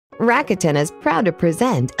Rakuten is proud to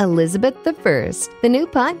present Elizabeth I, the new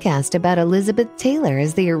podcast about Elizabeth Taylor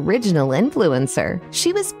as the original influencer.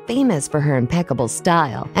 She was famous for her impeccable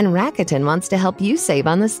style, and Rakuten wants to help you save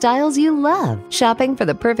on the styles you love. Shopping for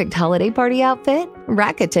the perfect holiday party outfit?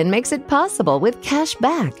 Rakuten makes it possible with cash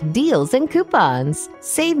back, deals, and coupons.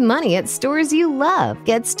 Save money at stores you love.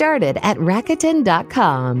 Get started at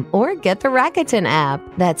Rakuten.com or get the Rakuten app.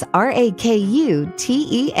 That's Rakuten,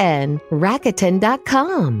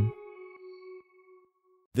 Rakuten.com.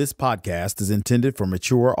 This podcast is intended for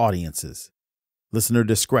mature audiences. Listener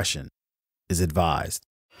discretion is advised.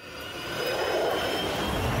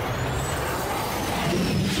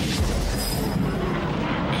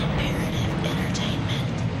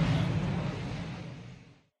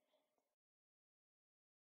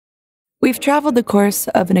 We've traveled the course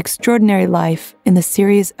of an extraordinary life in the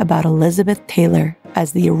series about Elizabeth Taylor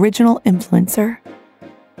as the original influencer.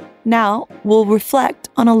 Now, we'll reflect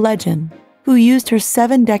on a legend who used her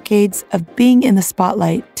 7 decades of being in the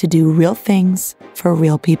spotlight to do real things for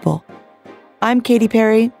real people. I'm Katy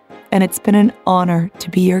Perry, and it's been an honor to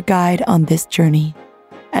be your guide on this journey.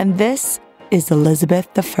 And this is Elizabeth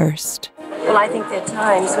I. Well, I think there are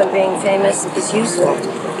times when being famous is useful,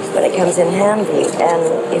 when it comes in handy,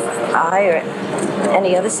 and if I or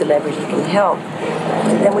any other celebrity can help,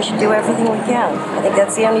 then we should do everything we can. I think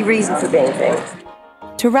that's the only reason for being famous.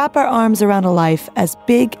 To wrap our arms around a life as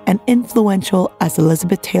big and influential as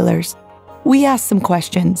Elizabeth Taylor's, we asked some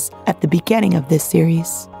questions at the beginning of this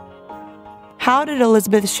series. How did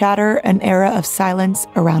Elizabeth shatter an era of silence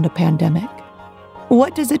around a pandemic?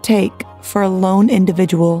 What does it take for a lone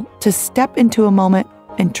individual to step into a moment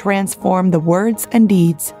and transform the words and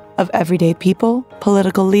deeds of everyday people,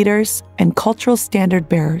 political leaders, and cultural standard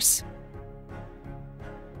bearers?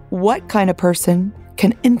 What kind of person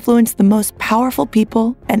can influence the most powerful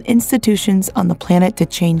people and institutions on the planet to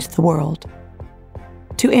change the world?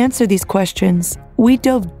 To answer these questions, we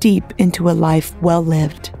dove deep into a life well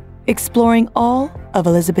lived, exploring all of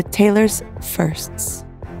Elizabeth Taylor's firsts.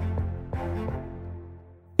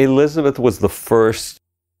 Elizabeth was the first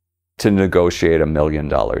to negotiate $1 million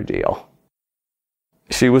deal.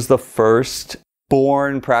 She was the first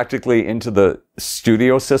born practically into the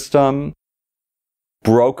studio system,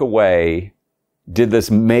 broke away, did this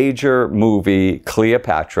major movie,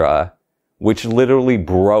 Cleopatra, which literally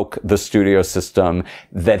broke the studio system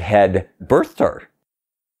that had birthed her.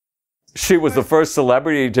 She was the first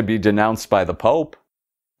celebrity to be denounced by the Pope.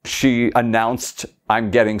 She announced, I'm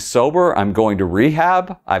getting sober, I'm going to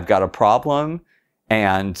rehab, I've got a problem,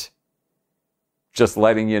 and just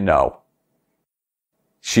letting you know.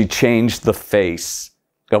 She changed the face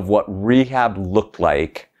of what rehab looked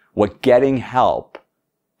like, what getting help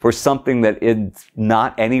for something that is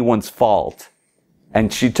not anyone's fault.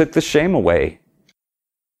 And she took the shame away.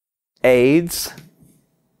 AIDS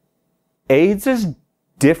is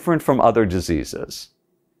different from other diseases.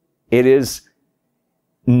 It is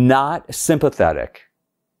not sympathetic.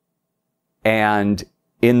 And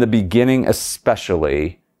in the beginning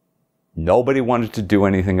especially, nobody wanted to do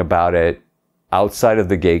anything about it outside of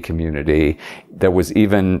the gay community. There was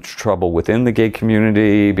even trouble within the gay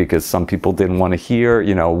community because some people didn't want to hear,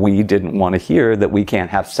 we didn't want to hear that we can't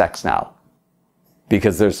have sex now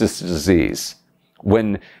because there's this disease.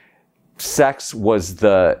 When sex was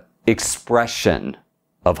the expression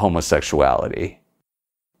of homosexuality,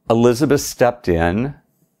 Elizabeth stepped in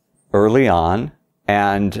early on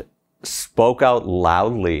and spoke out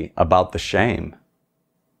loudly about the shame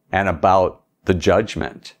and about the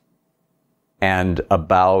judgment and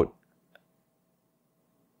about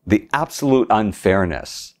the absolute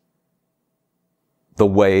unfairness, the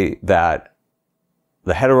way that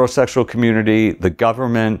the heterosexual community, the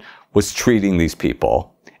government was treating these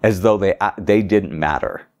people as though they didn't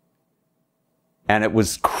matter. And it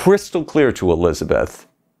was crystal clear to Elizabeth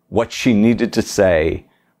what she needed to say,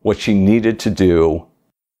 what she needed to do.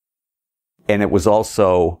 And it was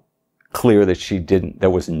also clear that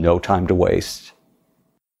there was no time to waste.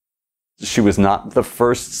 She was not the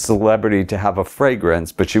first celebrity to have a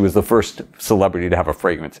fragrance, but she was the first celebrity to have a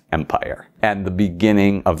fragrance empire and the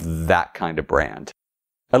beginning of that kind of brand.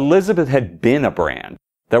 Elizabeth had been a brand.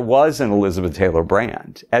 There was an Elizabeth Taylor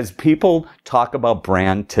brand. As people talk about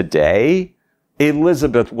brand today,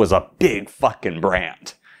 Elizabeth was a big fucking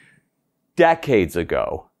brand. Decades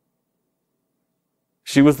ago.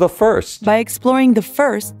 She was the first. By exploring the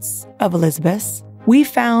firsts of Elizabeth, we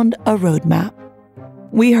found a roadmap.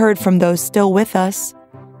 We heard from those still with us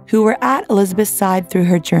who were at Elizabeth's side through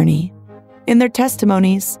her journey. In their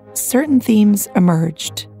testimonies, certain themes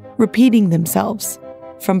emerged, repeating themselves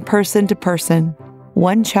from person to person,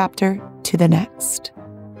 one chapter to the next.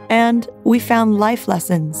 And we found life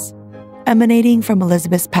lessons emanating from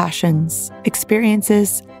Elizabeth's passions,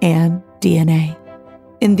 experiences, and DNA.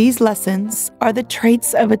 In these lessons are the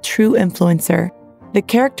traits of a true influencer, the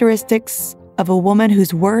characteristics of a woman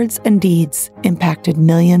whose words and deeds impacted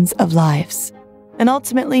millions of lives. And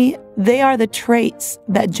ultimately, they are the traits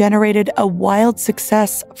that generated a wild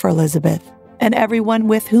success for Elizabeth and everyone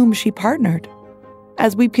with whom she partnered.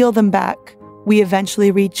 As we peel them back, we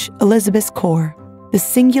eventually reach Elizabeth's core, the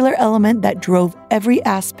singular element that drove every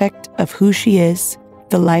aspect of who she is,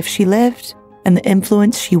 the life she lived, and the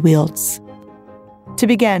influence she wields. To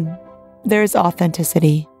begin, there is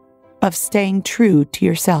authenticity, of staying true to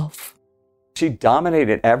yourself. She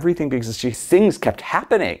dominated everything because things kept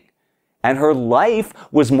happening. And her life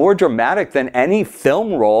was more dramatic than any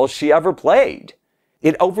film role she ever played.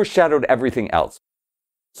 It overshadowed everything else.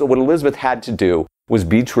 So what Elizabeth had to do was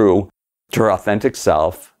be true to her authentic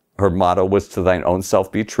self. Her motto was to thine own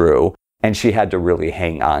self be true. And she had to really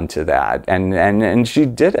hang on to that. And she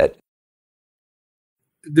did it.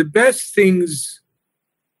 The best things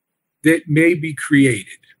that may be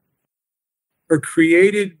created are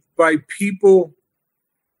created by people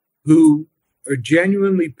who are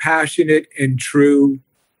genuinely passionate and true,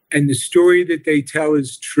 and the story that they tell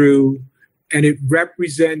is true, and it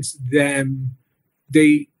represents them.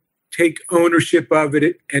 They take ownership of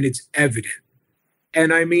it, and it's evident.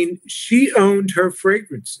 And I mean, she owned her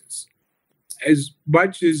fragrances as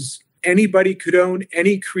much as anybody could own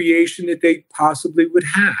any creation that they possibly would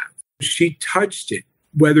have. She touched it,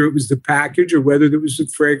 whether it was the package or whether it was the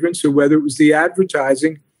fragrance or whether it was the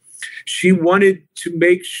advertising. She wanted to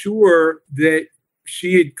make sure that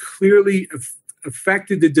she had clearly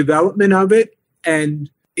affected the development of it,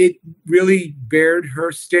 and it really bared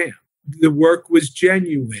her stamp. The work was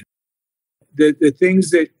genuine. The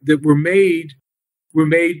things that were made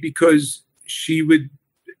because she would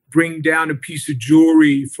bring down a piece of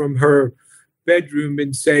jewelry from her bedroom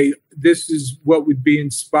and say, this is what would be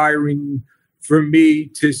inspiring for me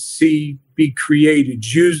to see be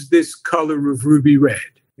created. Use this color of ruby red,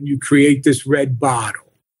 and you create this red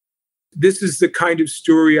bottle. This is the kind of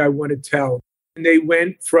story I want to tell. And they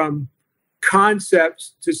went from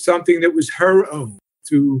concepts to something that was her own,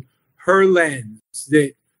 through her lens,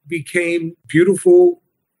 that became beautiful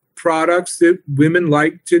products that women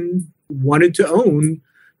liked and wanted to own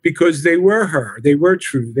because they were her, they were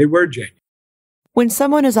true, they were genuine. When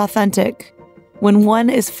someone is authentic, when one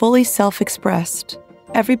is fully self-expressed,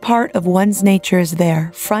 every part of one's nature is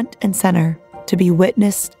there, front and center, to be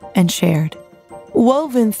witnessed and shared.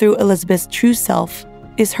 Woven through Elizabeth's true self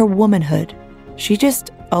is her womanhood. She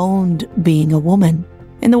just owned being a woman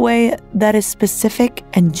in the way that is specific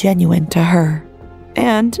and genuine to her,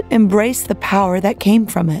 and embraced the power that came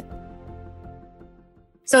from it.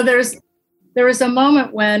 So there was a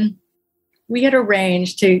moment when we had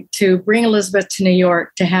arranged to bring Elizabeth to New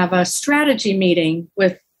York to have a strategy meeting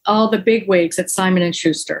with all the bigwigs at Simon &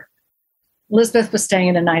 Schuster. Elizabeth was staying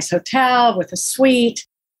in a nice hotel with a suite.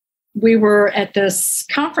 We were at this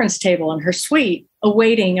conference table in her suite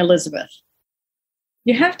awaiting Elizabeth.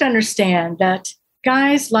 You have to understand that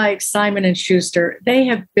guys like Simon & Schuster, they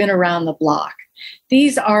have been around the block.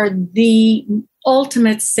 These are the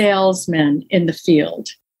ultimate salesmen in the field.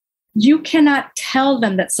 You cannot tell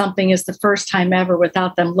them that something is the first time ever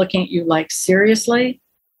without them looking at you like, seriously?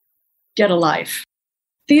 Get a life.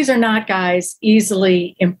 These are not guys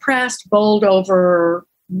easily impressed, bowled over,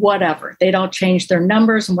 whatever. They don't change their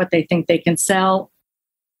numbers and what they think they can sell.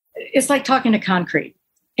 It's like talking to concrete.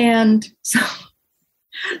 And so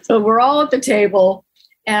we're all at the table,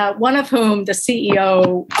 one of whom, the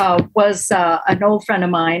CEO, was an old friend of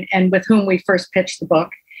mine and with whom we first pitched the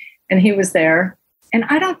book. And he was there. And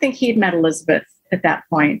I don't think he'd met Elizabeth at that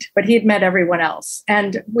point, but he'd met everyone else.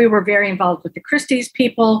 And we were very involved with the Christie's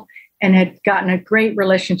people and had gotten a great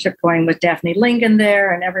relationship going with Daphne Lingen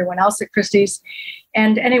there and everyone else at Christie's.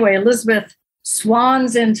 And anyway, Elizabeth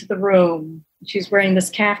swans into the room. She's wearing this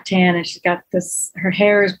caftan and she's got this, her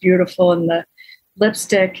hair is beautiful and the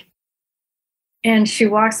lipstick. And she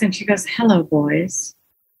walks in, she goes, "Hello, boys.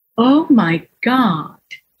 Oh my God.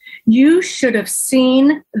 You should have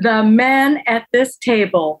seen the men at this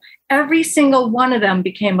table. Every single one of them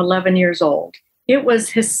became 11 years old. It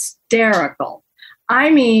was hysterical.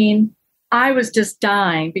 I mean, I was just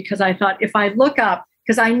dying because I thought if I look up,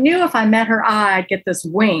 because I knew if I met her eye, I'd get this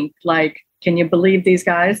wink, like, can you believe these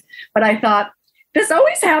guys? But I thought, this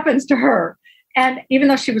always happens to her. And even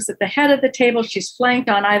though she was at the head of the table, she's flanked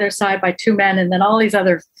on either side by two men and then all these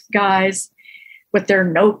other guys with their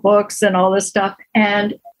notebooks and all this stuff.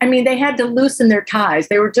 And I mean, they had to loosen their ties.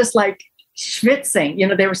 They were just like schwitzing, you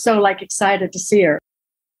know, they were so like excited to see her.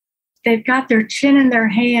 they've got their chin in their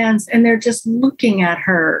hands and they're just looking at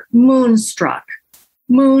her, moonstruck.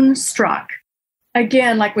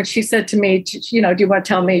 Again, like when she said to me, do you want to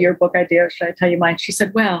tell me your book idea? Or should I tell you mine? She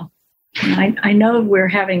said, well, I know we're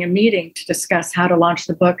having a meeting to discuss how to launch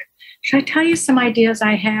the book. Should I tell you some ideas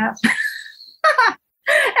I have?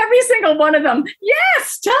 Every single one of them.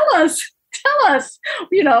 Yes, tell us.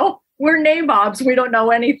 We're nabobs. We don't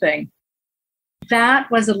know anything.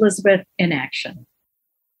 That was Elizabeth in action.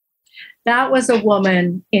 That was a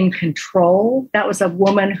woman in control. That was a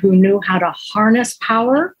woman who knew how to harness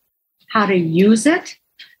power, how to use it.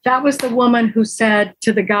 That was the woman who said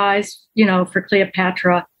to the guys, for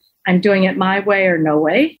Cleopatra, I'm doing it my way or no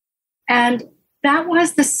way. And that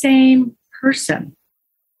was the same person.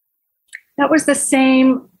 That was the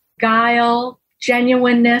same guile,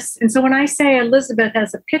 genuineness. And so when I say Elizabeth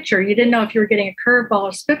as a pitcher, you didn't know if you were getting a curveball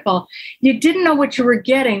or spitball. You didn't know what you were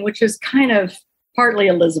getting, which is kind of partly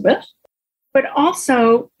Elizabeth. But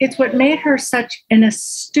also, it's what made her such an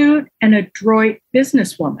astute and adroit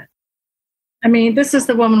businesswoman. I mean, this is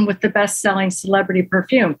the woman with the best-selling celebrity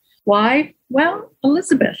perfume. Why? Well,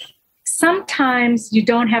 Elizabeth. Sometimes you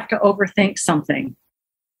don't have to overthink something.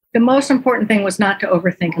 The most important thing was not to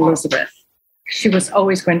overthink Elizabeth. She was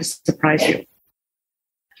always going to surprise you.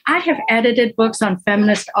 I have edited books on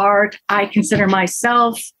feminist art. I consider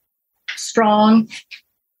myself strong.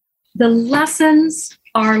 The lessons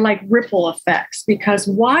are like ripple effects because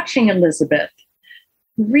watching Elizabeth,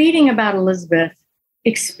 reading about Elizabeth,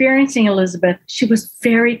 experiencing Elizabeth, she was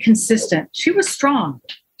very consistent. She was strong.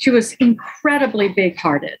 She was incredibly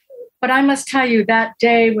big-hearted. But I must tell you, that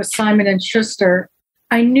day with Simon & Schuster,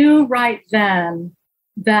 I knew right then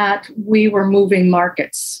that we were moving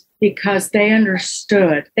markets because they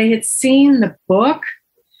understood. They had seen the book,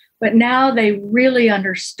 but now they really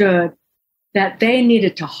understood that they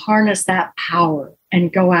needed to harness that power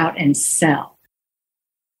and go out and sell.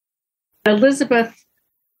 Elizabeth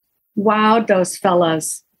wowed those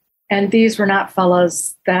fellas, and these were not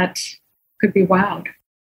fellas that could be wowed.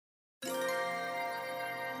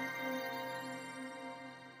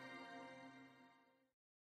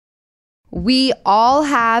 We all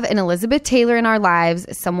have an Elizabeth Taylor in our lives,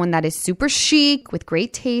 someone that is super chic with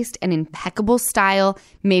great taste and impeccable style.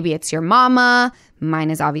 Maybe it's your mama. Mine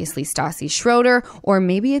is obviously Stassi Schroeder, or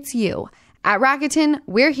maybe it's you. At Rakuten,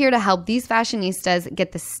 we're here to help these fashionistas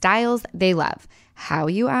get the styles they love. How,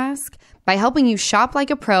 you ask? By helping you shop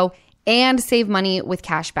like a pro and save money with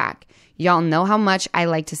cash back. Y'all know how much I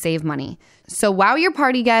like to save money. So wow your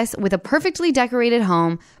party guests with a perfectly decorated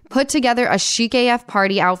home, put together a chic AF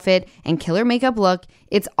party outfit, and killer makeup look.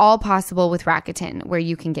 It's all possible with Rakuten, where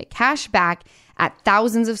you can get cash back at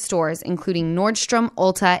thousands of stores, including Nordstrom,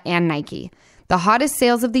 Ulta, and Nike. The hottest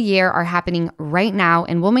sales of the year are happening right now,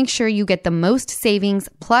 and we'll make sure you get the most savings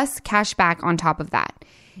plus cash back on top of that.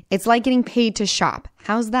 It's like getting paid to shop.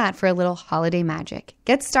 How's that for a little holiday magic?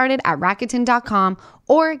 Get started at Rakuten.com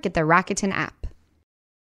or get the Rakuten app.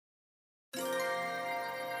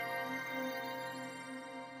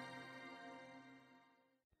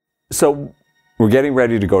 So we're getting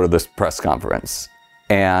ready to go to this press conference.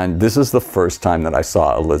 And this is the first time that I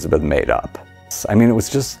saw Elizabeth made up. I mean, it was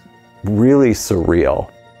just really surreal.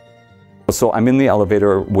 So I'm in the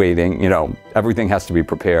elevator waiting, everything has to be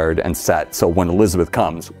prepared and set. So when Elizabeth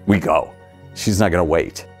comes, we go. She's not gonna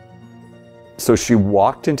wait. So she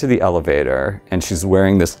walked into the elevator and she's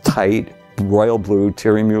wearing this tight royal blue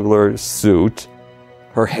Thierry Mugler suit.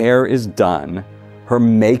 Her hair is done. Her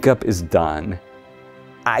makeup is done.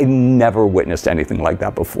 I never witnessed anything like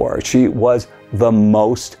that before. She was the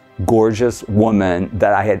most gorgeous woman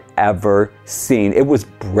that I had ever seen.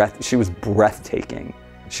 She was breathtaking.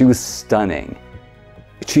 She was stunning.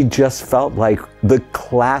 She just felt like the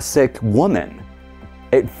classic woman.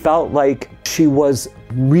 It felt like she was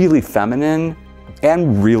really feminine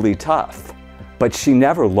and really tough, but she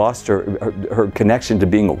never lost her connection to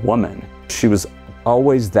being a woman. She was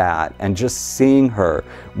always that, and just seeing her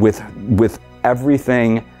with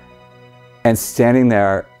everything and standing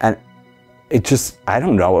there, and it just, I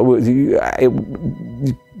don't know,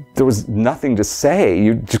 there was nothing to say.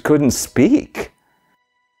 You just couldn't speak.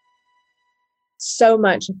 So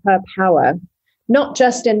much of her power, not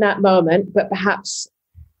just in that moment, but perhaps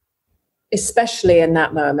especially in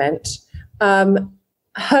that moment,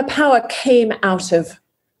 her power came out of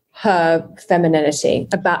her femininity.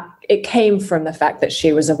 It came from the fact that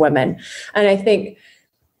she was a woman. And I think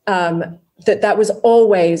that was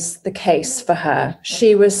always the case for her.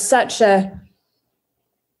 She was such a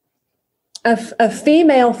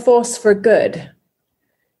female force for good.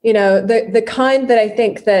 The kind that I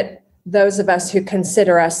think that those of us who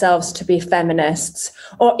consider ourselves to be feminists,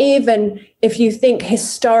 or even if you think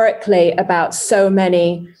historically about so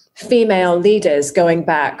many female leaders going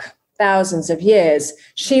back thousands of years,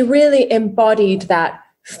 she really embodied that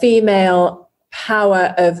female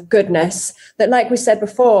power of goodness that, like we said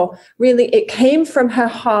before, really it came from her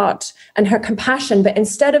heart and her compassion. But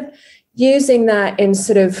instead of using that in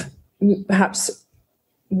sort of perhaps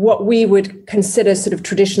what we would consider sort of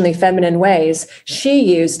traditionally feminine ways, she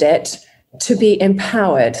used it to be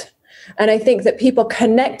empowered. And I think that people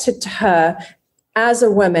connected to her as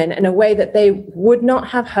a woman in a way that they would not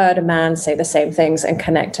have heard a man say the same things and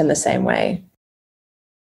connect in the same way.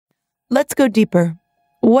 Let's go deeper.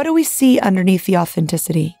 What do we see underneath the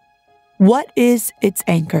authenticity? What is its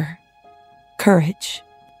anchor? Courage.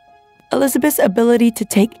 Elizabeth's ability to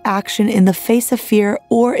take action in the face of fear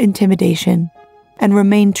or intimidation and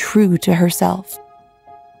remain true to herself.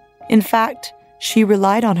 In fact, she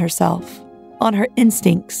relied on herself, on her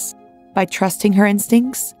instincts. By trusting her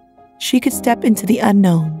instincts, she could step into the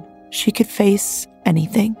unknown. She could face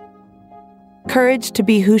anything. Courage to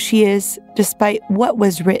be who she is despite what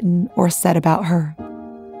was written or said about her.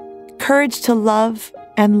 Courage to love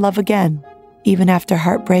and love again, even after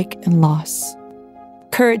heartbreak and loss.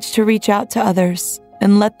 Courage to reach out to others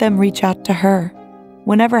and let them reach out to her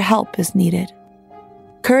whenever help is needed.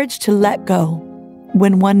 Courage to let go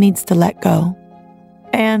when one needs to let go.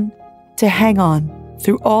 And to hang on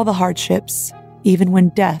through all the hardships, even when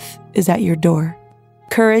death is at your door.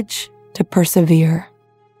 Courage to persevere.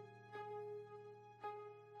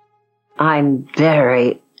 I'm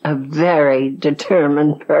a very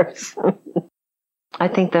determined person. I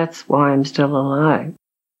think that's why I'm still alive.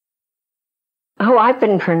 Oh, I've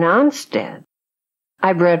been pronounced dead.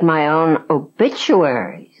 I've read my own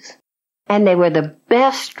obituaries, and they were the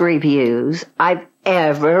best reviews I've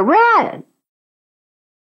ever read.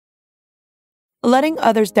 Letting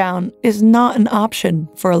others down is not an option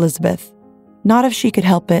for Elizabeth, not if she could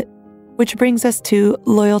help it, which brings us to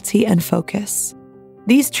loyalty and focus.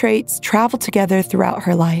 These traits travel together throughout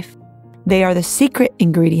her life. They are the secret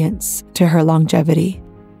ingredients to her longevity.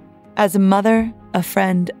 As a mother, a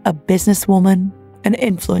friend, a businesswoman, an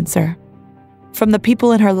influencer. From the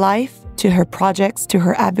people in her life to her projects to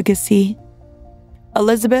her advocacy,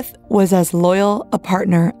 Elizabeth was as loyal a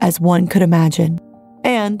partner as one could imagine.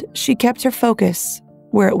 And she kept her focus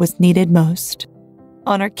where it was needed most,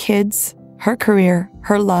 on her kids, her career,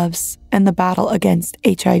 her loves, and the battle against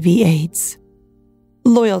HIV/AIDS.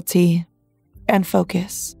 Loyalty and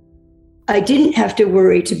focus. I didn't have to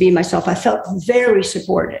worry to be myself. I felt very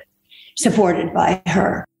supported by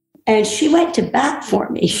her. And she went to bat for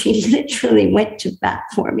me. She literally went to bat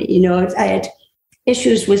for me. You know, I had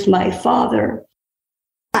issues with my father.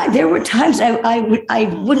 There were times I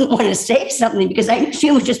wouldn't want to say something because I knew she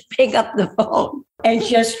would just pick up the phone and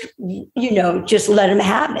just let him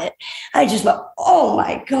have it. I just thought, oh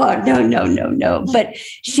my God, no. But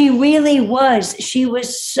she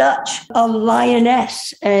was such a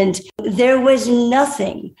lioness, and there was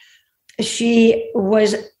nothing she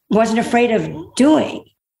wasn't afraid of doing.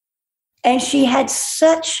 And she had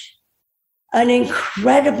such an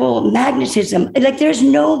incredible magnetism. Like, there's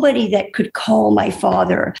nobody that could call my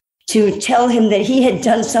father to tell him that he had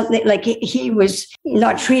done something, like he was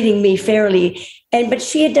not treating me fairly. But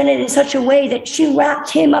she had done it in such a way that she wrapped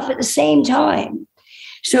him up at the same time.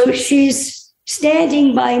 So she's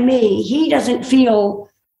standing by me. He doesn't feel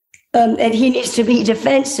that he needs to be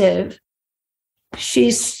defensive.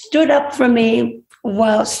 She stood up for me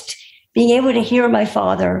whilst being able to hear my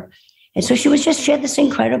father. And so she had this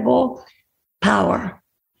incredible power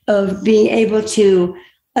of being able to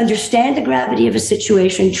understand the gravity of a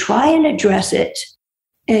situation, try and address it,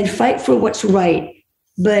 and fight for what's right,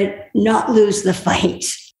 but not lose the fight.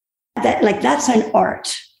 That's an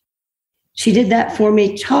art. She did that for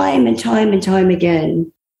me time and time and time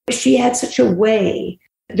again. She had such a way,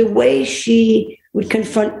 the way she would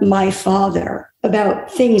confront my father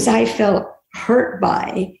about things I felt hurt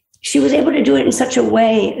by. She was able to do it in such a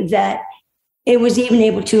way that it was even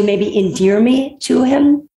able to maybe endear me to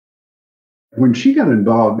him. When she got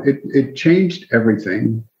involved, it changed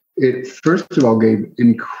everything. It, first of all, gave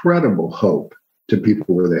incredible hope to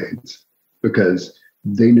people with AIDS because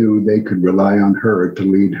they knew they could rely on her to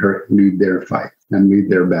lead their fight and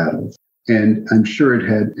lead their battles. And I'm sure it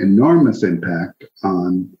had enormous impact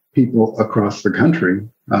on people across the country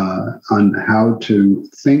on how to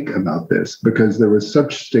think about this, because there was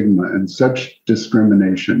such stigma and such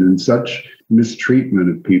discrimination and such mistreatment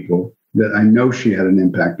of people that I know she had an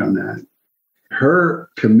impact on that. Her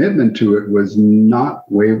commitment to it was not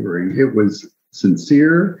wavering. It was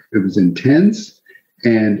sincere, it was intense,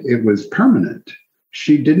 and it was permanent.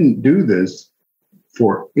 She didn't do this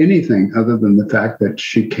for anything other than the fact that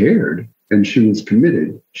she cared and she was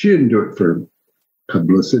committed. She didn't do it for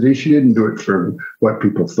publicity. She didn't do it for what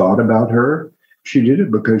people thought about her. She did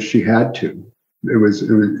it because she had to.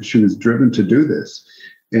 She was driven to do this.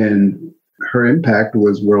 And her impact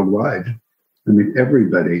was worldwide. I mean,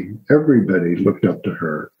 everybody looked up to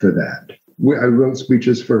her for that. I wrote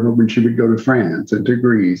speeches for her when she would go to France and to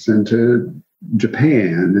Greece and to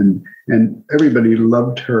Japan, and everybody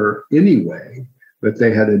loved her anyway, but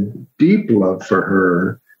they had a deep love for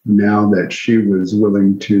her now that she was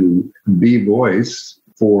willing to be voice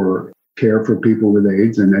for care for people with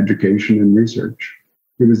AIDS and education and research.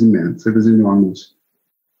 It was immense. It was enormous.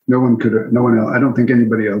 No one else, I don't think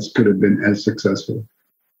anybody else could have been as successful.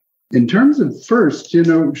 In terms of first,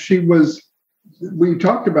 we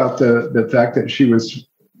talked about the fact that she was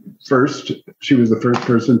the first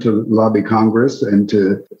person to lobby Congress and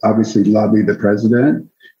to obviously lobby the president.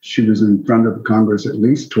 She was in front of Congress at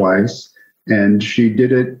least twice, and she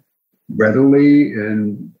did it readily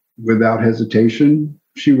and without hesitation.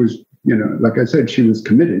 She was, like I said, she was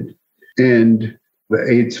committed. And the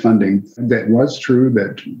AIDS funding, that was true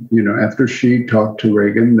that, after she talked to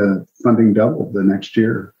Reagan, the funding doubled the next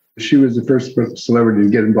year. She was the first celebrity to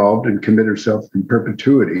get involved and commit herself in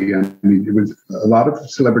perpetuity. I mean, it was a lot of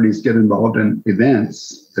celebrities get involved in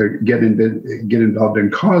events, get involved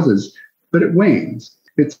in causes, but it wanes.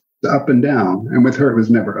 It's up and down. And with her, it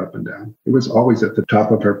was never up and down. It was always at the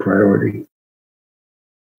top of her priority.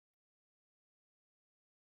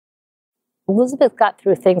 Elizabeth got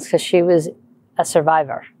through things because she was a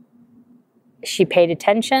survivor. She paid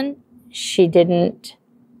attention. She didn't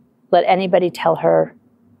let anybody tell her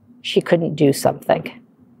she couldn't do something.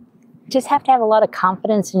 You just have to have a lot of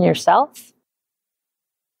confidence in yourself.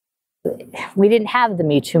 We didn't have the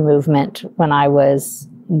Me Too movement when I was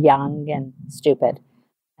young and stupid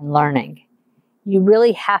and learning. You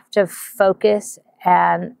really have to focus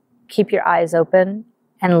and keep your eyes open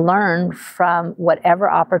and learn from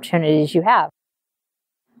whatever opportunities you have.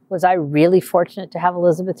 Was I really fortunate to have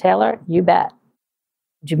Elizabeth Taylor? You bet.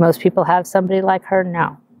 Do most people have somebody like her?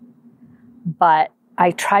 No. But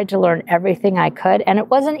I tried to learn everything I could, and it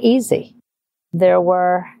wasn't easy. There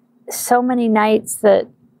were so many nights that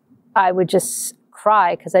I would just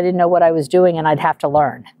cry because I didn't know what I was doing and I'd have to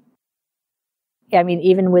learn. I mean,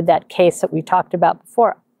 even with that case that we talked about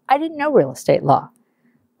before, I didn't know real estate law,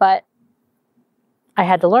 but I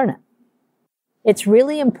had to learn it. It's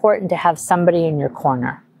really important to have somebody in your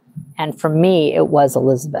corner. And for me, it was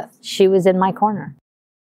Elizabeth. She was in my corner.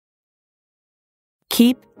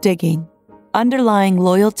 Keep digging. Underlying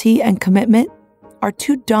loyalty and commitment are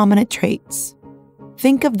two dominant traits.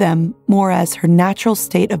 Think of them more as her natural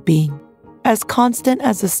state of being, as constant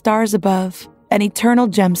as the stars above and eternal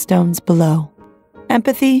gemstones below.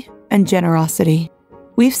 Empathy and generosity.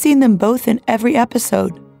 We've seen them both in every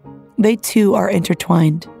episode. They too are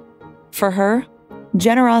intertwined. For her,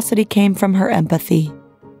 generosity came from her empathy,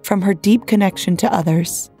 from her deep connection to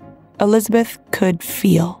others. Elizabeth could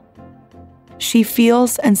feel. She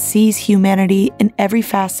feels and sees humanity in every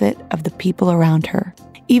facet of the people around her,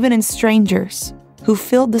 even in strangers who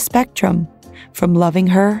filled the spectrum, from loving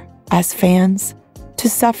her as fans to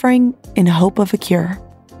suffering in hope of a cure.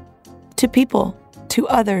 To people, to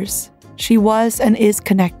others, she was and is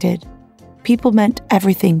connected. People meant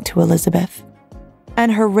everything to Elizabeth.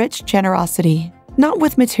 And her rich generosity, not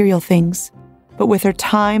with material things, but with her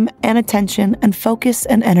time and attention and focus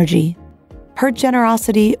and energy. Her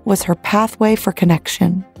generosity was her pathway for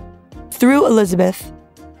connection. Through Elizabeth,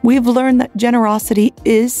 we've learned that generosity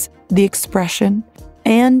is the expression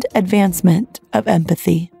and advancement of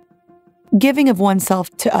empathy. Giving of oneself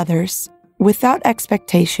to others without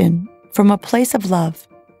expectation from a place of love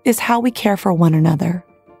is how we care for one another.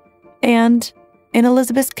 And in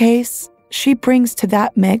Elizabeth's case, she brings to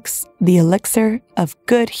that mix the elixir of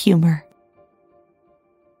good humor.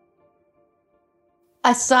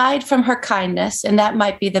 Aside from her kindness, and that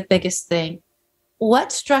might be the biggest thing,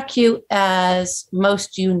 what struck you as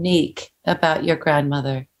most unique about your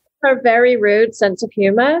grandmother? Her very rude sense of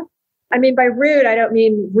humor. I mean, by rude, I don't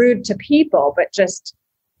mean rude to people, but just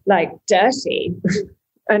like dirty.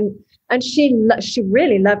 and she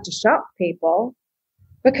really loved to shock people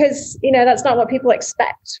because, that's not what people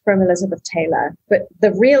expect from Elizabeth Taylor. But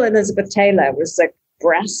the real Elizabeth Taylor was like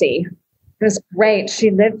brassy. It was great. She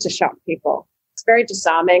lived to shock people. It's very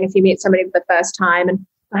disarming if you meet somebody for the first time and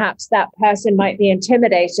perhaps that person might be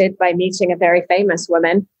intimidated by meeting a very famous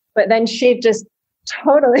woman, but then she'd just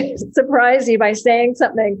totally surprise you by saying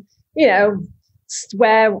something,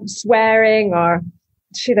 swearing or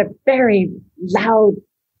she had a very loud,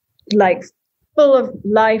 like full of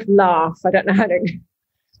life laugh. I don't know how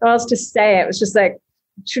else to say it. It was just like,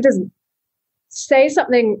 she doesn't say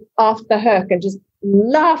something off the hook and just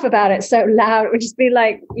laugh about it so loud. It would just be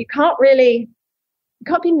like, you can't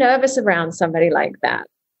be nervous around somebody like that.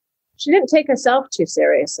 She didn't take herself too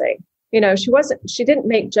seriously. She didn't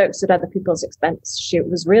make jokes at other people's expense. It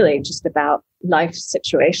was really just about life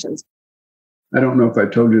situations. I don't know if I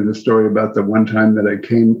told you the story about the one time that I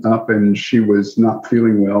came up and she was not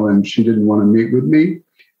feeling well and she didn't want to meet with me.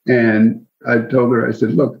 And I told her, I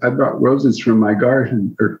said, look, I brought roses from my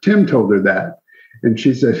garden, or Tim told her that. And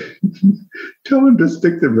she said, tell him to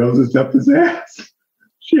stick the roses up his ass.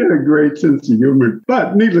 She had a great sense of humor.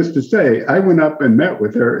 But needless to say, I went up and met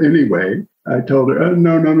with her anyway. I told her, oh,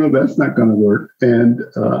 no, that's not going to work.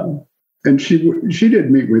 And she did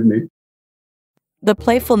meet with me. The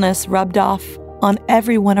playfulness rubbed off on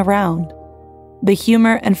everyone around. The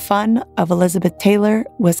humor and fun of Elizabeth Taylor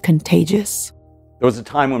was contagious. There was a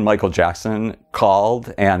time when Michael Jackson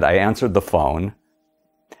called and I answered the phone.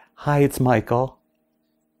 Hi, it's Michael.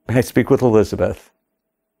 May I speak with Elizabeth?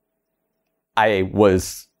 I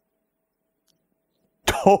was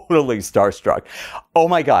totally starstruck. Oh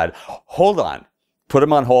my God, hold on. Put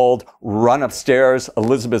him on hold, run upstairs.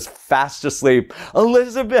 Elizabeth's fast asleep.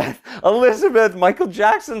 Elizabeth, Michael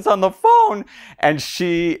Jackson's on the phone. And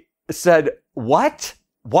she said, what?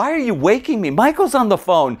 Why are you waking me? Michael's on the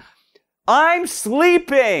phone. I'm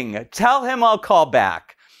sleeping. Tell him I'll call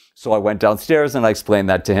back. So I went downstairs and I explained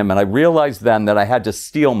that to him. And I realized then that I had to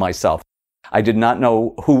steel myself. I did not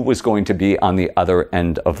know who was going to be on the other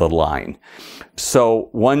end of the line. So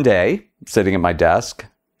one day, sitting at my desk,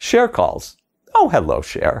 Cher calls. Oh, hello,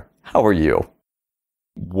 Cher. How are you?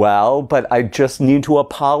 Well, but I just need to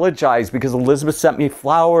apologize because Elizabeth sent me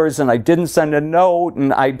flowers and I didn't send a note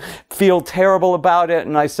and I feel terrible about it.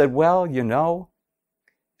 And I said, well,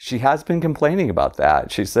 she has been complaining about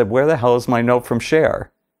that. She said, where the hell is my note from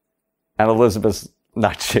Cher? And Elizabeth's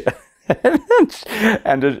not Cher.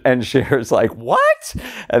 and Cher's like, what?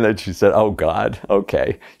 And then she said, oh God,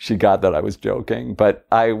 okay. She got that I was joking, but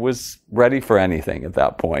I was ready for anything at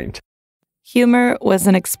that point. Humor was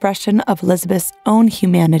an expression of Elizabeth's own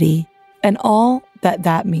humanity and all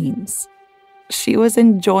that means. She was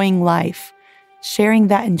enjoying life, sharing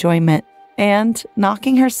that enjoyment, and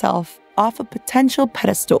knocking herself off a potential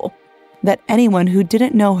pedestal that anyone who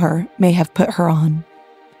didn't know her may have put her on.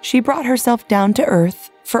 She brought herself down to earth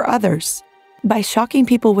for others by shocking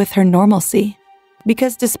people with her normalcy,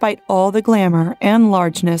 because despite all the glamour and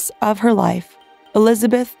largeness of her life,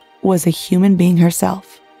 Elizabeth was a human being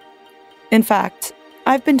herself. In fact,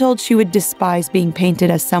 I've been told she would despise being painted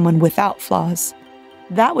as someone without flaws.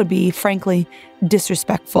 That would be, frankly,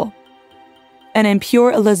 disrespectful. And in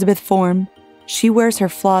pure Elizabeth form, she wears her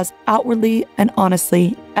flaws outwardly and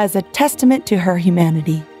honestly as a testament to her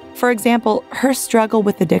humanity. For example, her struggle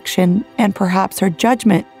with addiction and perhaps her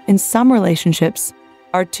judgment in some relationships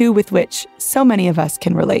are two with which so many of us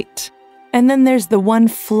can relate. And then there's the one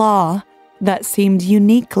flaw that seemed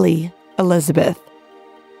uniquely Elizabeth.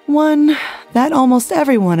 One that almost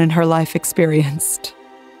everyone in her life experienced.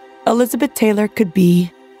 Elizabeth Taylor could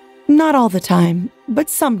be, not all the time, but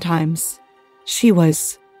sometimes, she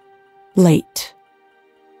was late.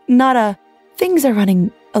 Not a things are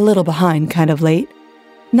running a little behind kind of late.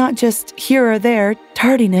 Not just here or there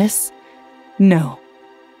tardiness. No.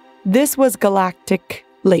 This was galactic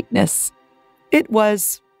lateness. It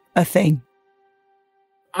was a thing.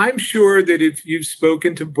 I'm sure that if you've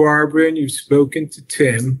spoken to Barbara and you've spoken to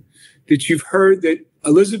Tim, that you've heard that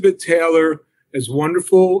Elizabeth Taylor, as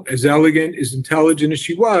wonderful, as elegant, as intelligent as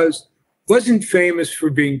she was, wasn't famous for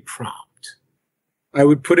being prompt. I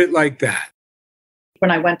would put it like that.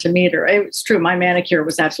 When I went to meet her, it was true. My manicure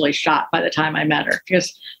was absolutely shot by the time I met her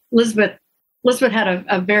because Elizabeth had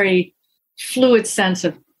a very fluid sense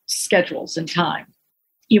of schedules and time.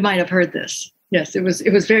 You might have heard this. Yes, it was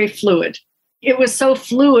very fluid. It was so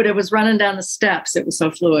fluid. It was running down the steps. It was so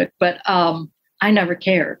fluid. But I never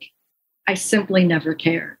cared. I simply never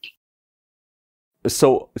cared.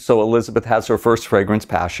 So Elizabeth has her first fragrance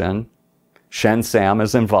passion. Shen Sam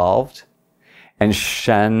is involved. And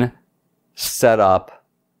Shen set up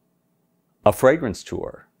a fragrance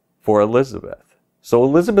tour for Elizabeth. So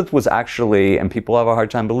Elizabeth was actually, and people have a hard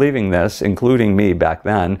time believing this, including me back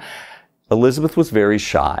then, Elizabeth was very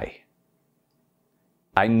shy.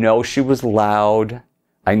 I know she was loud.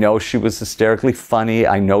 I know she was hysterically funny.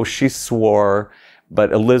 I know she swore.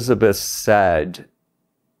 But Elizabeth said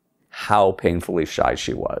how painfully shy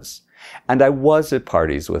she was. And I was at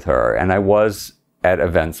parties with her, and I was at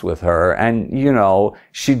events with her. And,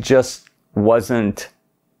 she just wasn't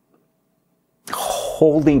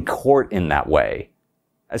holding court in that way.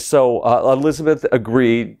 So Elizabeth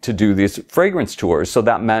agreed to do these fragrance tours. So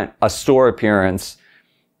that meant a store appearance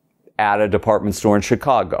at a department store in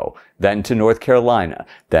Chicago, then to North Carolina,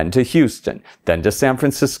 then to Houston, then to San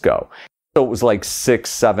Francisco. So it was like 6,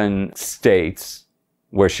 7 states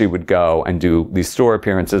where she would go and do these store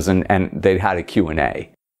appearances, and they had a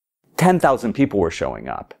Q&A. 10,000 people were showing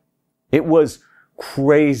up. It was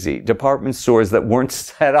crazy. Department stores that weren't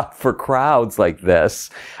set up for crowds like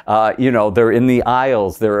this. They're in the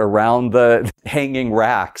aisles. They're around the hanging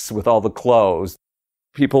racks with all the clothes.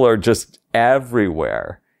 People are just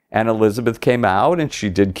everywhere. And Elizabeth came out and she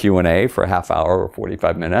did Q&A for a half hour or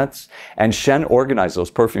 45 minutes. And Shen organized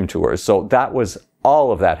those perfume tours. So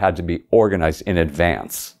all of that had to be organized in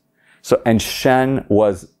advance. And Shen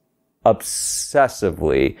was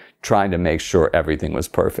obsessively trying to make sure everything was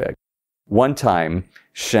perfect. One time,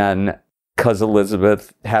 Shen, because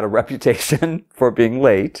Elizabeth had a reputation for being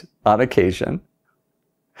late on occasion,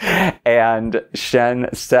 and Shen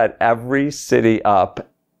set every city up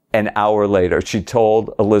an hour later. She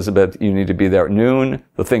told Elizabeth, you need to be there at noon.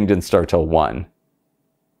 The thing didn't start till 1.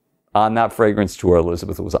 On that fragrance tour,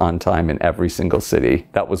 Elizabeth was on time in every single city.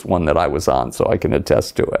 That was one that I was on, so I can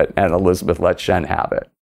attest to it. And Elizabeth let Shen have it.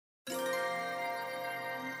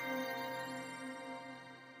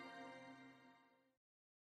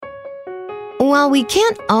 While we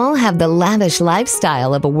can't all have the lavish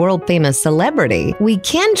lifestyle of a world-famous celebrity, we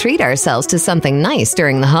can treat ourselves to something nice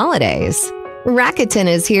during the holidays. Rakuten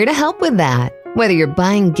is here to help with that. Whether you're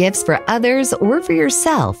buying gifts for others or for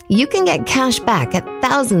yourself, you can get cash back at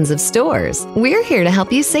thousands of stores. We're here to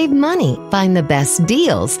help you save money, find the best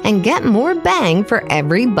deals, and get more bang for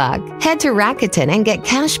every buck. Head to Rakuten and get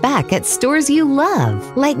cash back at stores you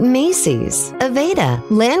love, like Macy's, Aveda,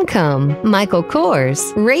 Lancome, Michael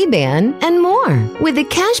Kors, Ray-Ban, and more. With the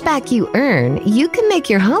cash back you earn, you can make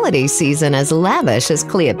your holiday season as lavish as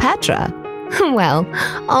Cleopatra. Well,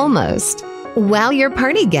 almost. Wow your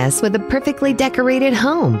party guests with a perfectly decorated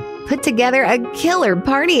home. Put together a killer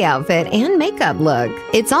party outfit and makeup look.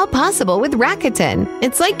 It's all possible with Rakuten.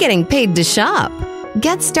 It's like getting paid to shop.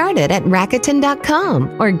 Get started at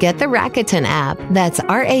Rakuten.com or get the Rakuten app. That's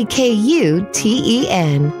Rakuten,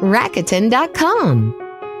 Rakuten.com.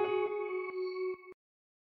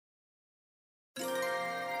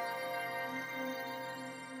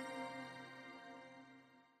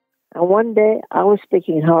 And one day I was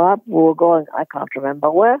picking her up. We were going, I can't remember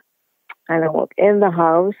where. And I walked in the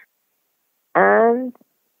house. And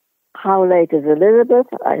how late is Elizabeth?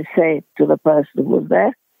 I say to the person who was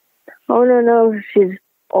there, oh, no, she's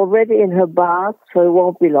already in her bath, so it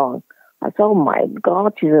won't be long. I said, oh, my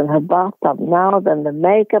God, she's in her bathtub now. Then the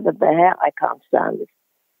makeup and the hair, I can't stand it.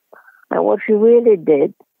 And what she really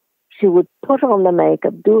did, she would put on the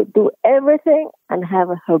makeup, do everything, and have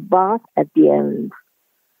her bath at the end.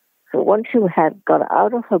 So once she had got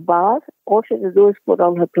out of her bath, all she had to do was put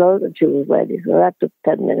on her clothes and she was ready. So that took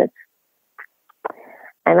 10 minutes.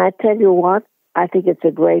 And I tell you what, I think it's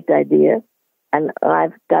a great idea. And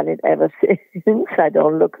I've done it ever since. I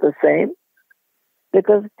don't look the same.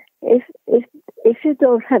 Because if you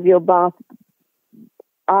don't have your bath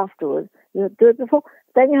afterwards, you do it before,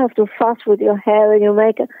 then you have to fuss with your hair and your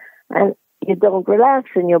makeup. And you don't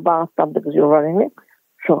relax in your bathtub because you're running it.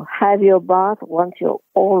 So have your bath once you're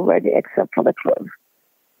all ready, except for the clothes.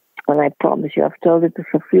 And I promise you, I've told it to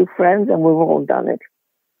a few friends, and we've all done it.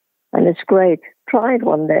 And it's great. Try it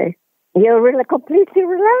one day. You're really completely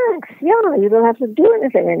relaxed. Yeah, you don't have to do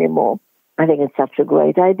anything anymore. I think it's such a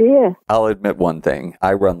great idea. I'll admit one thing.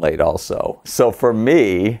 I run late also. So for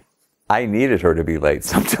me, I needed her to be late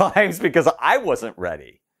sometimes because I wasn't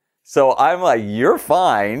ready. So I'm like, you're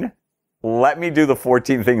fine. Let me do the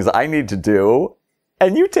 14 things I need to do.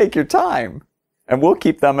 And you take your time, and we'll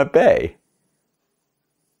keep them at bay.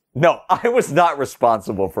 No, I was not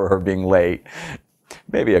responsible for her being late.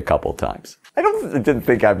 Maybe a couple times. I didn't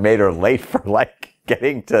think I made her late for like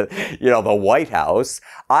getting to, the White House.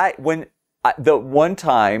 The one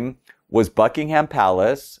time was Buckingham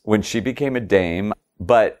Palace when she became a dame,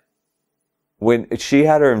 but when she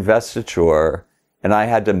had her investiture, and I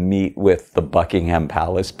had to meet with the Buckingham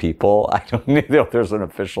Palace people. I don't know if there's an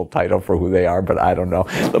official title for who they are, but I don't know.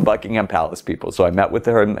 The Buckingham Palace people. So I met with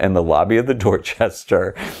her in the lobby of the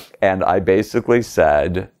Dorchester, and I basically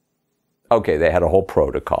said, okay, they had a whole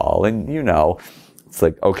protocol. And, it's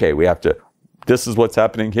like, okay, this is what's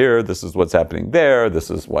happening here. This is what's happening there.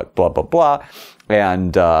 This is what, blah, blah, blah.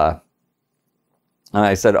 And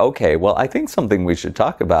I said, okay, well, I think something we should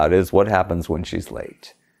talk about is what happens when she's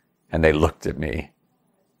late. And they looked at me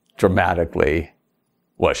dramatically.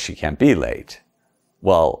 Well, she can't be late.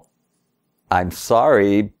 Well, I'm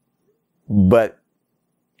sorry, but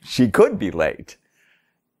she could be late.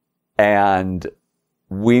 And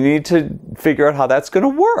we need to figure out how that's going to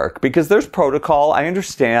work, because there's protocol. I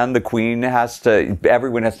understand everyone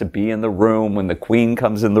has to be in the room when the queen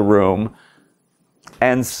comes in the room.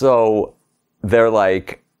 And so they're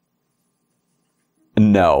like,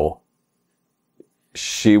 no,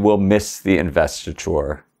 she will miss the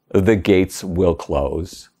investiture. The gates will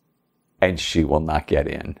close and she will not get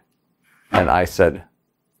in. And I said,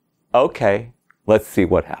 okay, let's see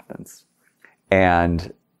what happens.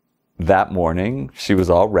 And that morning, she was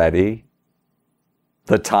all ready.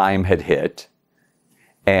 The time had hit.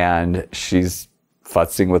 And she's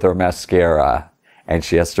futzing with her mascara. And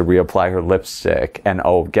she has to reapply her lipstick. And,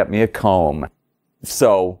 oh, get me a comb.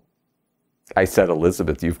 So I said,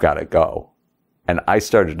 Elizabeth, you've got to go. And I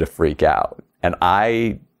started to freak out. And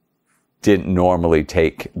I didn't normally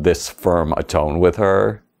take this firm a tone with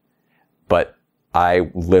her. But I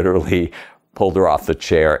literally pulled her off the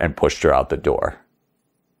chair and pushed her out the door.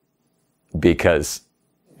 Because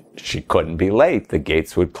she couldn't be late. The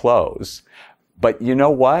gates would close. But you know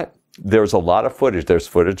what? There's a lot of footage. There's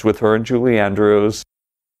footage with her and Julie Andrews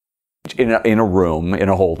in a room, in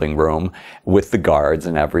a holding room, with the guards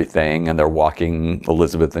and everything. And they're walking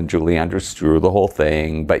Elizabeth and Julie Andrews through the whole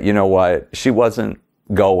thing. But you know what? She wasn't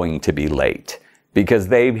going to be late because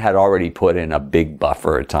they had already put in a big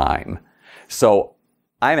buffer of time. So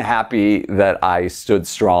I'm happy that I stood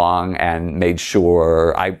strong and made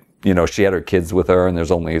sure she had her kids with her and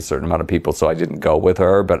there's only a certain amount of people, so I didn't go with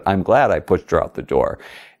her, but I'm glad I pushed her out the door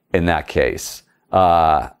in that case.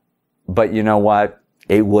 But you know what?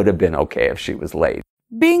 It would have been okay if she was late.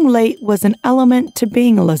 Being late was an element to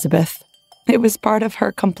being Elizabeth. It was part of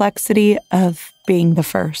her complexity of being the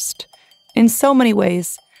first, in so many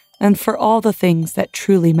ways, and for all the things that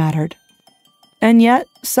truly mattered. And yet,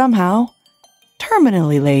 somehow,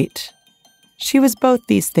 terminally late. She was both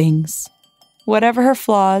these things. Whatever her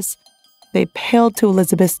flaws, they paled to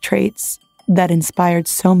Elizabeth's traits that inspired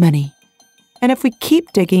so many. And if we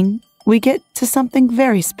keep digging, we get to something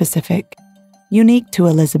very specific, unique to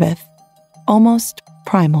Elizabeth, almost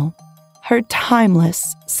primal, her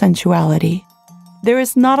timeless sensuality. There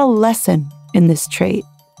is not a lesson in this trait.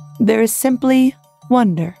 There is simply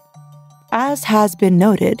wonder. As has been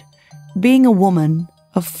noted, being a woman,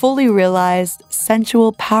 a fully realized,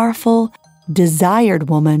 sensual, powerful, desired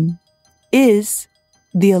woman, is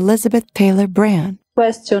the Elizabeth Taylor brand.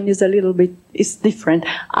 Question is is different.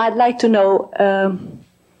 I'd like to know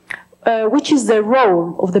which is the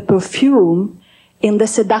role of the perfume in the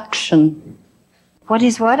seduction. What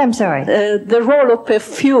is what? I'm sorry. The role of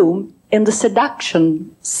perfume in the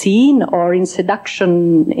seduction scene or in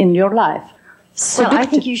seduction in your life. Well, I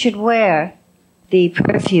think you should wear the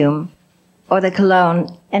perfume or the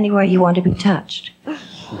cologne anywhere you want to be touched.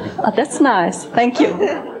 Oh, that's nice. Thank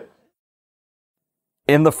you.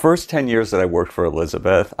 In the first 10 years that I worked for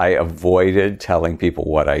Elizabeth, I avoided telling people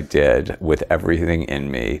what I did with everything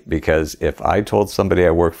in me, because if I told somebody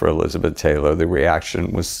I worked for Elizabeth Taylor, the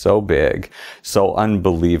reaction was so big, so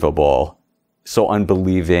unbelievable, so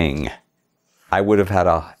unbelieving. I would have had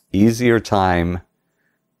an easier time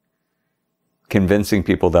convincing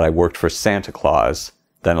people that I worked for Santa Claus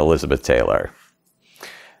than Elizabeth Taylor.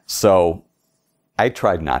 So I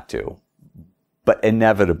tried not to, but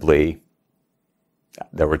inevitably,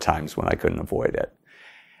 there were times when I couldn't avoid it.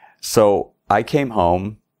 So I came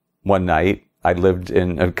home one night.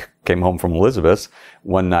 Came home from Elizabeth's.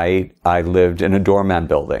 One night, I lived in a doorman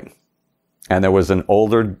building. And there was an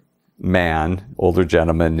older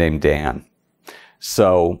gentleman named Dan.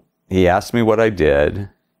 So he asked me what I did,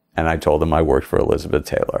 and I told him I worked for Elizabeth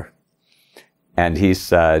Taylor. And he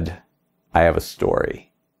said, I have a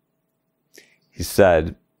story. He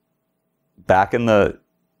said, back in the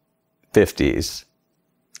 50s,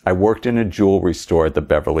 I worked in a jewelry store at the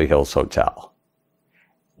Beverly Hills Hotel.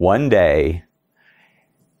 One day,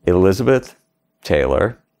 Elizabeth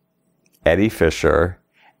Taylor, Eddie Fisher,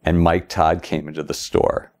 and Mike Todd came into the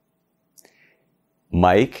store.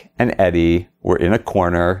 Mike and Eddie were in a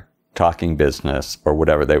corner talking business or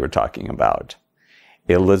whatever they were talking about.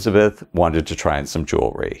 Elizabeth wanted to try on some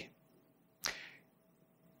jewelry.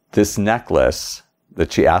 This necklace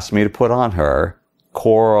that she asked me to put on her,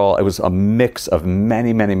 coral, it was a mix of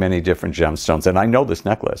many, many, many different gemstones. And I know this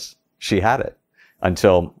necklace. She had it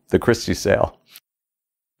until the Christie sale.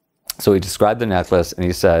 So he described the necklace and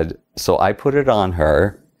he said, so I put it on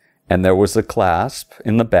her and there was a clasp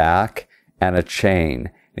in the back and a chain.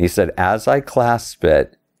 And he said, as I clasped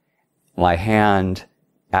it, my hand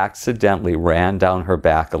accidentally ran down her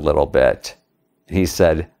back a little bit. He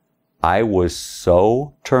said, I was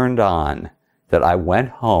so turned on that I went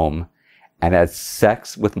home and had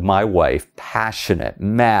sex with my wife, passionate,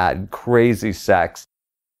 mad, crazy sex,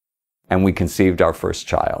 and we conceived our first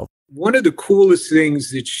child. One of the coolest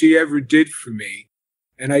things that she ever did for me,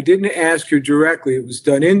 and I didn't ask her directly, it was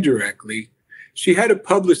done indirectly, she had a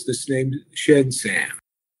publicist named Shen Sam.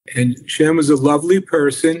 And Shen was a lovely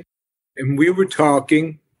person, and we were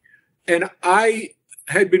talking, and I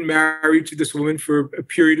had been married to this woman for a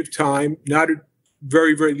period of time, not a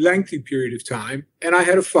very, very lengthy period of time, and I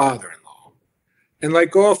had a father-in-law. And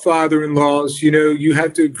like all father-in-laws, you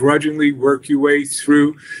have to grudgingly work your way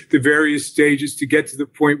through the various stages to get to the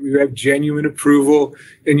point where you have genuine approval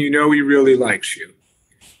and he really likes you.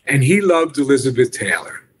 And he loved Elizabeth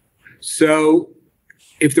Taylor. So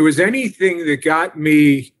if there was anything that got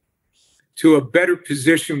me to a better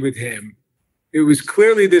position with him, it was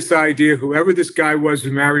clearly this idea, whoever this guy was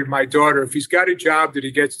who married my daughter, if he's got a job that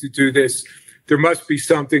he gets to do this, there must be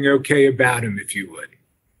something okay about him, if you would.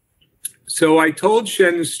 So I told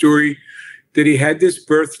Shen the story that he had this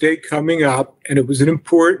birthday coming up, and it was an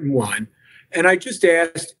important one. And I just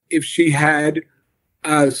asked if she had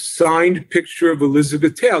a signed picture of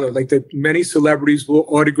Elizabeth Taylor, like that many celebrities will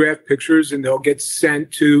autograph pictures and they'll get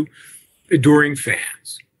sent to adoring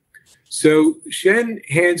fans. So Shen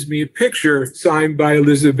hands me a picture signed by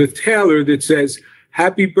Elizabeth Taylor that says,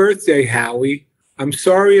 "Happy birthday, Howie. I'm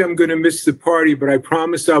sorry I'm going to miss the party, but I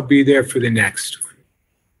promise I'll be there for the next one."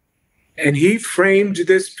 And he framed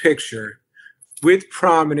this picture with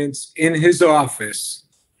prominence in his office.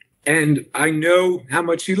 And I know how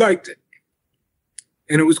much he liked it.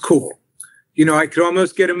 And it was cool. I could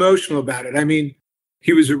almost get emotional about it. I mean,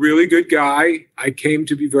 he was a really good guy. I came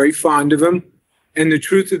to be very fond of him. And the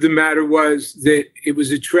truth of the matter was that it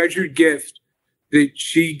was a treasured gift that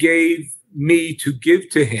she gave me to give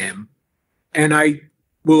to him. And I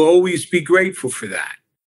will always be grateful for that.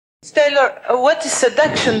 Taylor, what is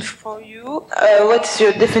seduction for you? What's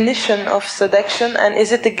your definition of seduction? And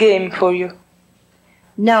is it a game for you?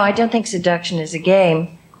 No, I don't think seduction is a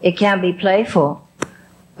game. It can be playful.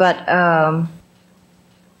 But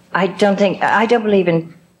I don't believe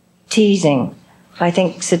in teasing. I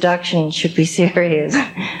think seduction should be serious,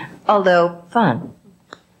 although fun.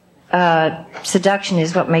 Seduction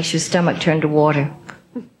is what makes your stomach turn to water.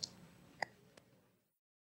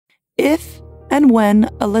 If and when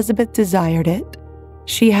Elizabeth desired it,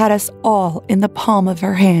 she had us all in the palm of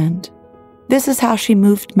her hand. This is how she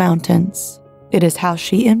moved mountains. It is how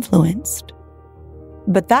she influenced.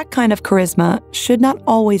 But that kind of charisma should not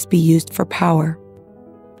always be used for power.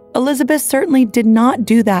 Elizabeth certainly did not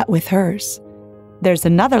do that with hers. There's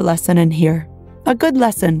another lesson in here, a good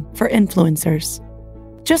lesson for influencers.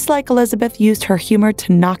 Just like Elizabeth used her humor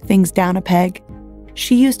to knock things down a peg,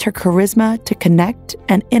 she used her charisma to connect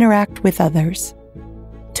and interact with others,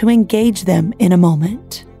 to engage them in a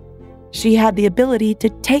moment. She had the ability to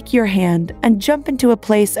take your hand and jump into a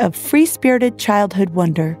place of free-spirited childhood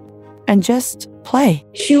wonder and just play.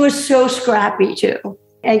 She was so scrappy too,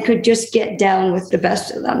 and could just get down with the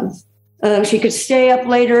best of them. She could stay up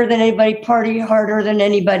later than anybody, party harder than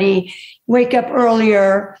anybody, wake up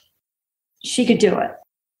earlier. She could do it.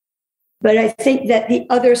 But I think that the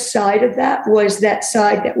other side of that was that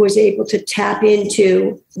side that was able to tap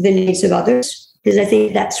into the needs of others, because I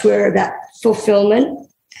think that's where that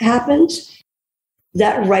fulfillment happens.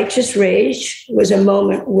 That righteous rage was a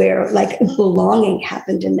moment where like belonging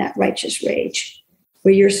happened in that righteous rage,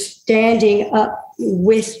 where you're standing up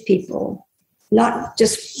with people, not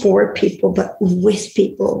just for people, but with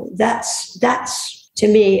people. That's to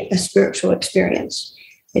me a spiritual experience.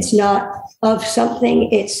 It's not of something.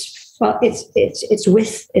 It's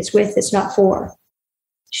with. It's not for.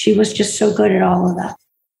 She was just so good at all of that.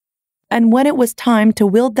 And when it was time to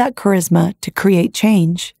wield that charisma to create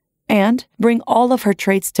change and bring all of her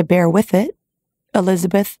traits to bear with it,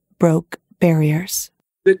 Elizabeth broke barriers.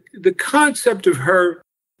 The concept of her,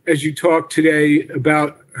 as you talk today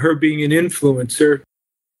about her being an influencer,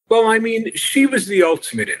 well, I mean, she was the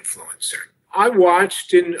ultimate influencer. I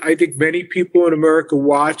watched, and I think many people in America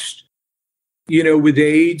watched, with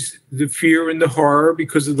AIDS, the fear and the horror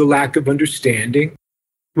because of the lack of understanding.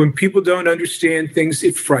 When people don't understand things,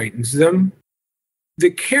 it frightens them.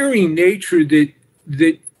 The caring nature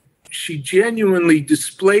that she genuinely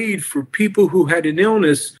displayed for people who had an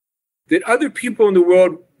illness that other people in the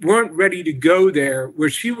world weren't ready to go there, where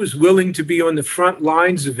she was willing to be on the front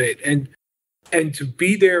lines of it and to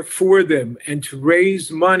be there for them and to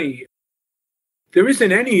raise money. There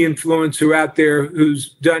isn't any influencer out there who's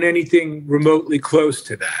done anything remotely close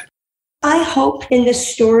to that. I hope in the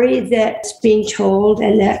story that's being told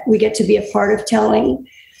and that we get to be a part of telling,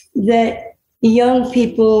 that young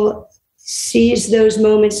people sees those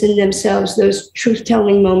moments in themselves, those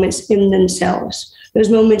truth-telling moments in themselves, those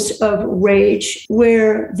moments of rage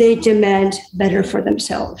where they demand better for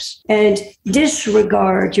themselves and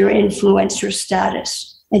disregard your influencer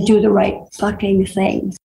status and do the right fucking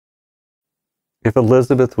thing. If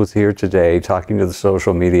Elizabeth was here today talking to the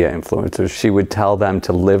social media influencers, she would tell them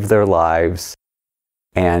to live their lives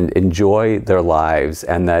and enjoy their lives,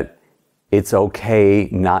 and that it's okay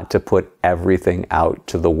not to put everything out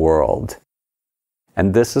to the world.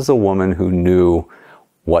 And this is a woman who knew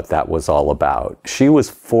what that was all about. She was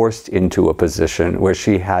forced into a position where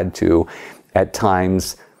she had to, at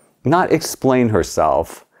times, not explain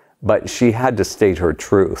herself, but she had to state her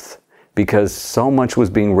truth, because so much was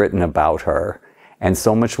being written about her and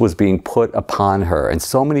so much was being put upon her, and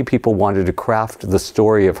so many people wanted to craft the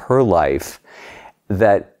story of her life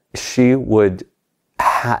that she would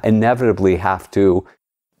inevitably have to,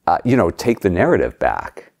 take the narrative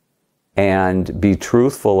back and be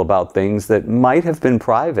truthful about things that might have been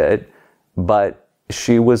private, but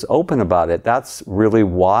she was open about it. That's really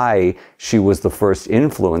why she was the first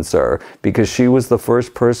influencer, because she was the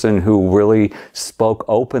first person who really spoke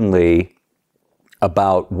openly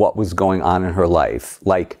about what was going on in her life.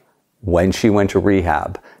 Like when she went to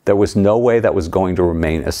rehab, there was no way that was going to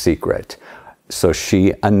remain a secret. So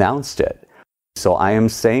she announced it. So I am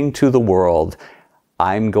saying to the world,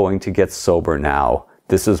 I'm going to get sober now.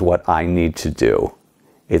 This is what I need to do.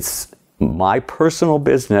 It's my personal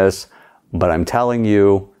business, but I'm telling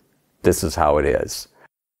you, this is how it is.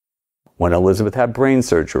 When Elizabeth had brain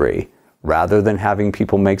surgery, rather than having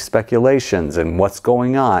people make speculations and what's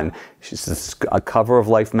going on, she's a cover of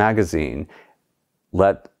Life magazine.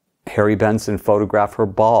 Let Harry Benson photograph her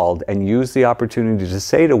bald and use the opportunity to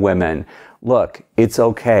say to women, look, it's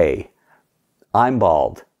okay. I'm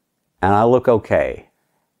bald and I look okay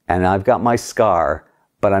and I've got my scar,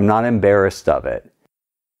 but I'm not embarrassed of it.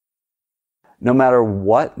 No matter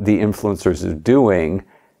what the influencers are doing,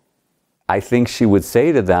 I think she would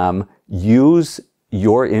say to them, use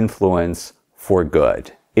your influence for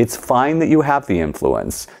good. It's fine that you have the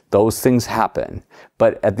influence. Those things happen.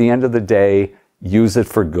 But at the end of the day, use it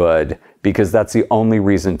for good, because that's the only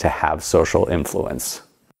reason to have social influence.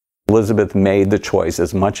 Elizabeth made the choice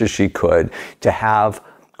as much as she could to have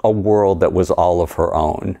a world that was all of her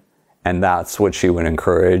own. And that's what she would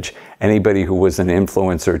encourage anybody who was an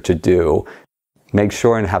influencer to do. Make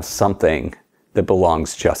sure and have something that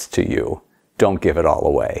belongs just to you. Don't give it all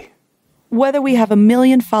away. Whether we have 1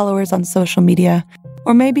 million followers on social media,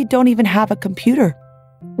 or maybe don't even have a computer,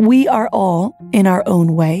 we are all, in our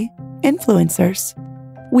own way, influencers.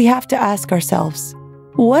 We have to ask ourselves,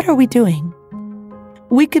 what are we doing?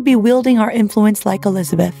 We could be wielding our influence like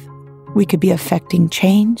Elizabeth. We could be affecting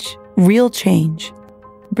change, real change,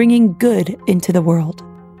 bringing good into the world.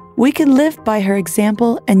 We could live by her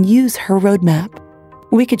example and use her roadmap.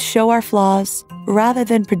 We could show our flaws rather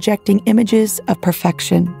than projecting images of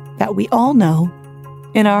perfection that we all know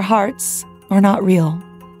in our hearts are not real.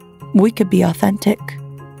 We could be authentic.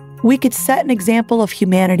 We could set an example of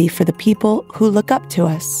humanity for the people who look up to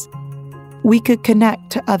us. We could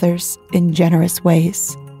connect to others in generous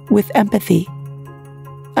ways, with empathy.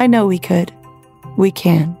 I know we could. We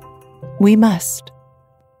can. We must.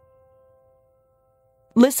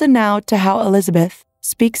 Listen now to how Elizabeth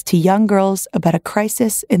speaks to young girls about a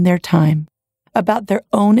crisis in their time, about their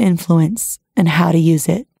own influence and how to use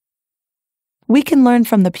it. We can learn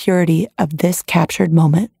from the purity of this captured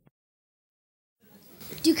moment.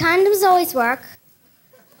 Do condoms always work?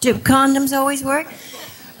 Do condoms always work?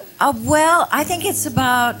 Well, I think it's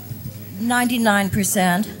about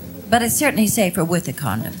 99%, but it's certainly safer with a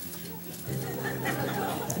condom.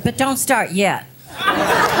 But don't start yet.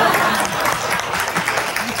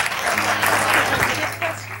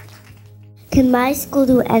 Can my school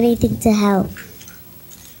do anything to help?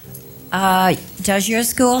 Does your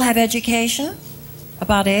school have education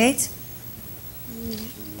about AIDS?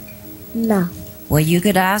 No. Well, you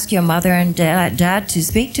could ask your mother and dad to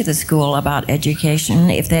speak to the school about education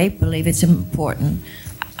if they believe it's important.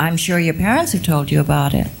 I'm sure your parents have told you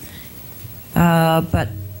about it. But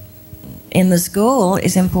in the school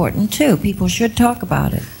is important too. People should talk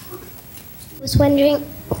about it. I was wondering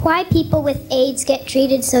why people with AIDS get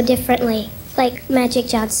treated so differently, like Magic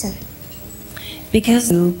Johnson.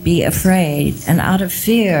 Because you be afraid, and out of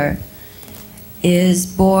fear is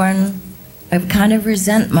born a kind of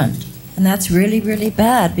resentment. And that's really, really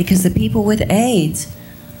bad, because the people with AIDS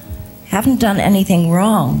haven't done anything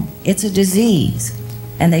wrong. It's a disease,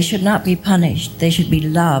 and they should not be punished. They should be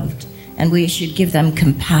loved, and we should give them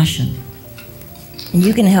compassion. And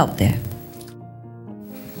you can help there.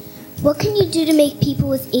 What can you do to make people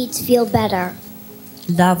with AIDS feel better?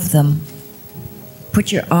 Love them.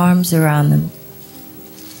 Put your arms around them.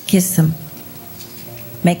 Kiss them.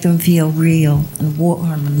 Make them feel real and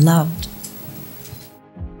warm and loved.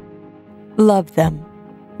 Love them.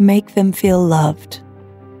 Make them feel loved.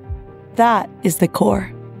 That is the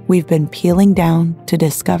core we've been peeling down to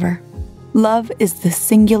discover. Love is the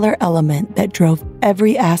singular element that drove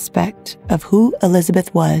every aspect of who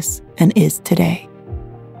Elizabeth was and is today.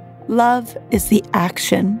 Love is the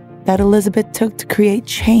action that Elizabeth took to create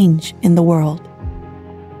change in the world.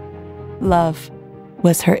 Love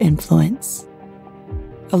was her influence.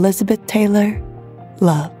 Elizabeth Taylor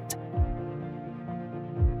loved.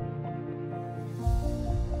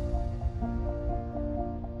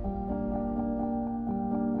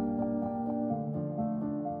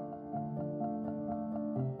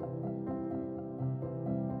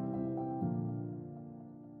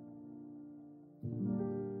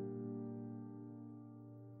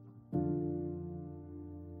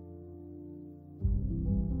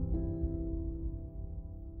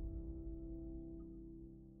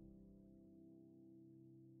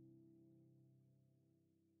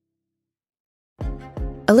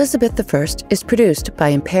 Elizabeth I is produced by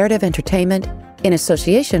Imperative Entertainment in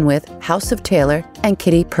association with House of Taylor and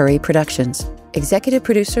Katy Perry Productions. Executive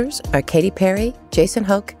producers are Katy Perry, Jason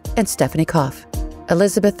Hoke, and Stephanie Koff.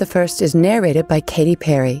 Elizabeth I is narrated by Katy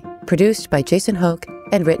Perry, produced by Jason Hoke,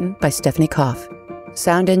 and written by Stephanie Koff.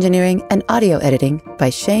 Sound engineering and audio editing by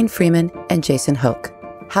Shane Freeman and Jason Hoke.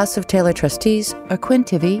 House of Taylor trustees are Quinn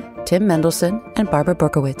Tivy, Tim Mendelson, and Barbara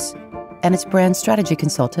Berkowitz. And its brand strategy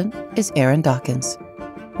consultant is Aaron Dawkins.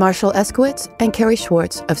 Marshall Eskowitz and Carrie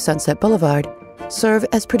Schwartz of Sunset Boulevard serve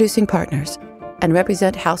as producing partners and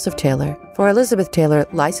represent House of Taylor for Elizabeth Taylor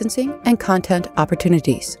licensing and content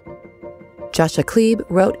opportunities. Joshua Klebe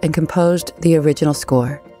wrote and composed the original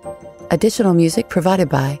score. Additional music provided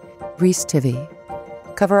by Reese Tivy.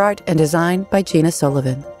 Cover art and design by Gina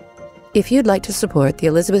Sullivan. If you'd like to support the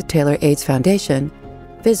Elizabeth Taylor AIDS Foundation,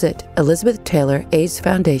 visit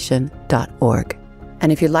elizabethtayloraidesfoundation.org.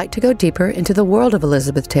 And if you'd like to go deeper into the world of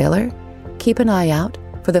Elizabeth Taylor, keep an eye out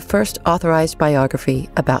for the first authorized biography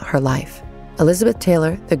about her life, Elizabeth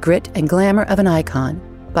Taylor, The Grit and Glamour of an Icon,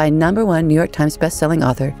 by #1 New York Times bestselling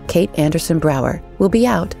author Kate Anderson Brower, will be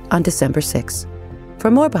out on December 6th. For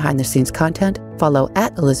more behind-the-scenes content, follow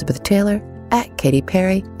 @Elizabeth Taylor, @Katy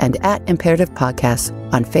Perry, and @Imperative Podcasts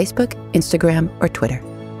on Facebook, Instagram, or Twitter.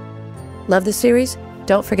 Love the series?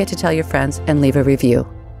 Don't forget to tell your friends and leave a review.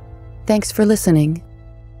 Thanks for listening.